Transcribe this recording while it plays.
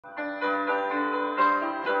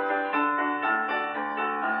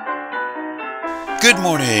Good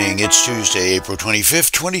morning. It's Tuesday, April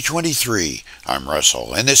 25th, 2023. I'm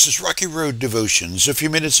Russell, and this is Rocky Road Devotions, a few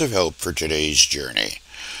minutes of help for today's journey.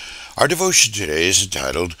 Our devotion today is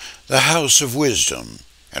entitled, The House of Wisdom,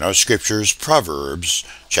 and our scripture is Proverbs,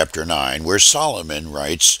 chapter 9, where Solomon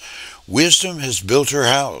writes, Wisdom has built her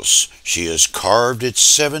house. She has carved its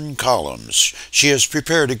 7 columns. She has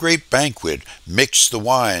prepared a great banquet, mixed the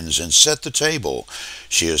wines, and set the table.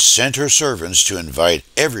 She has sent her servants to invite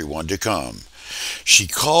everyone to come. She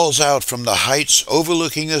calls out from the heights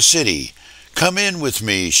overlooking the city. Come in with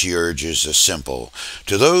me, she urges the simple.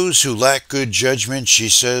 To those who lack good judgment, she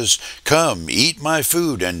says, Come, eat my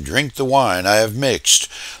food and drink the wine I have mixed.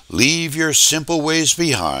 Leave your simple ways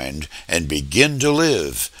behind and begin to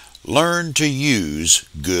live. Learn to use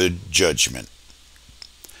good judgment.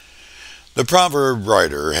 The proverb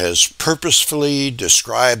writer has purposefully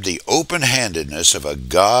described the open-handedness of a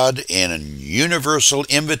God in a universal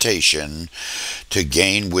invitation to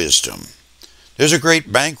gain wisdom. There's a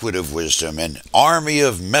great banquet of wisdom, an army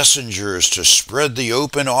of messengers to spread the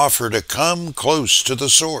open offer to come close to the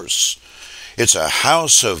source. It's a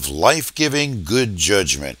house of life-giving good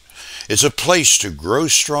judgment. It's a place to grow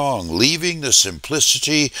strong, leaving the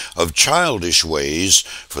simplicity of childish ways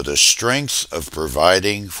for the strength of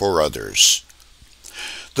providing for others.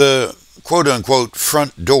 The quote-unquote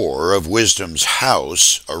front door of wisdom's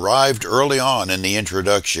house arrived early on in the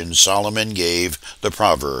introduction Solomon gave the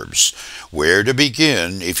Proverbs, where to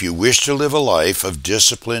begin if you wish to live a life of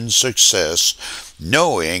disciplined success,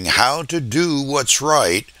 knowing how to do what's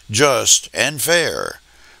right, just, and fair.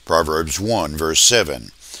 Proverbs 1, verse 7.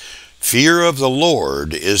 Fear of the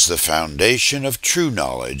Lord is the foundation of true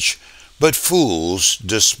knowledge, but fools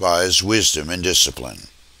despise wisdom and discipline.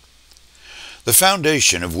 The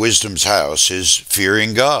foundation of wisdom's house is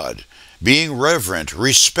fearing God, being reverent,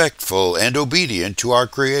 respectful, and obedient to our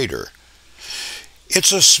Creator.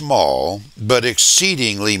 It's a small, but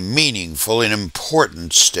exceedingly meaningful and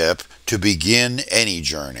important step to begin any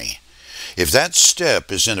journey. If that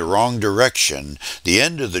step is in the wrong direction, the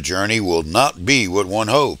end of the journey will not be what one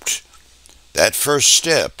hoped. That first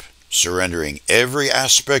step, surrendering every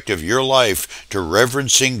aspect of your life to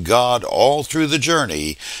reverencing God all through the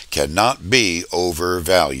journey, cannot be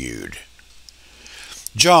overvalued.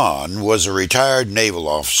 John was a retired naval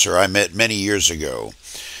officer I met many years ago.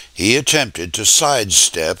 He attempted to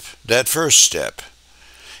sidestep that first step.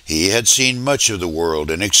 He had seen much of the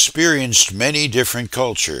world and experienced many different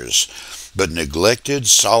cultures, but neglected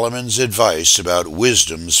Solomon's advice about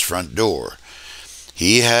wisdom's front door.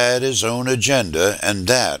 He had his own agenda, and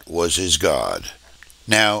that was his God.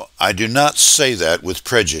 Now, I do not say that with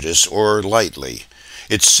prejudice or lightly.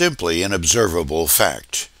 It's simply an observable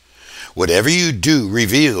fact. Whatever you do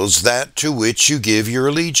reveals that to which you give your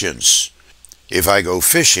allegiance. If I go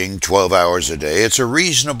fishing 12 hours a day, it's a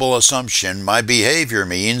reasonable assumption my behavior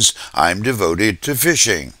means I'm devoted to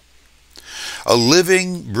fishing. A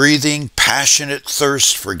living, breathing, passionate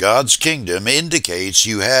thirst for God's kingdom indicates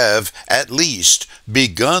you have, at least,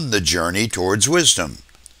 begun the journey towards wisdom.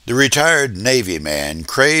 The retired Navy man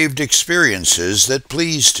craved experiences that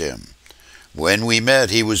pleased him. When we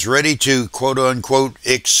met, he was ready to, quote-unquote,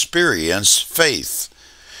 experience faith.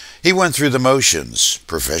 He went through the motions,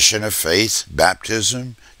 profession of faith,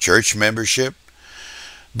 baptism, church membership.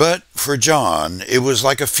 But for John, it was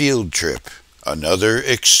like a field trip. Another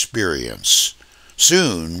experience.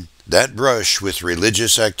 Soon, that brush with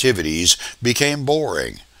religious activities became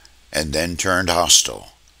boring, and then turned hostile.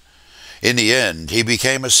 In the end, he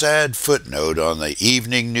became a sad footnote on the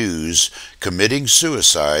evening news, committing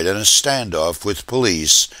suicide in a standoff with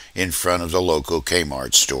police in front of the local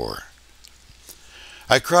Kmart store.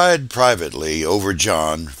 I cried privately over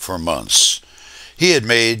John for months. He had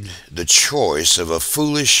made the choice of a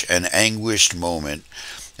foolish and anguished moment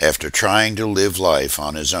after trying to live life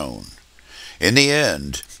on his own. In the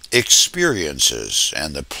end, experiences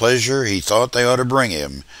and the pleasure he thought they ought to bring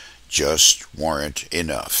him just weren't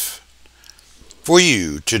enough. For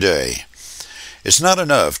you today, it's not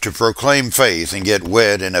enough to proclaim faith and get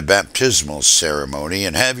wed in a baptismal ceremony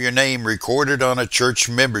and have your name recorded on a church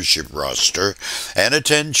membership roster and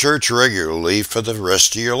attend church regularly for the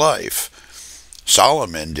rest of your life.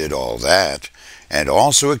 Solomon did all that, and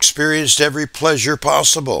also experienced every pleasure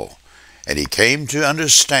possible, and he came to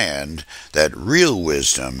understand that real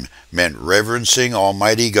wisdom meant reverencing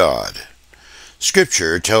Almighty God.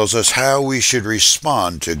 Scripture tells us how we should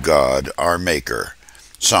respond to God, our Maker.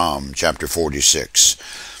 Psalm chapter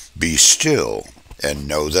 46. Be still and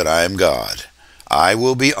know that I am God. I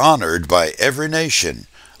will be honored by every nation.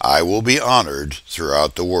 I will be honored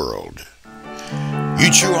throughout the world. You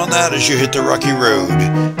chew on that as you hit the rocky road.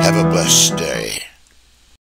 Have a blessed day.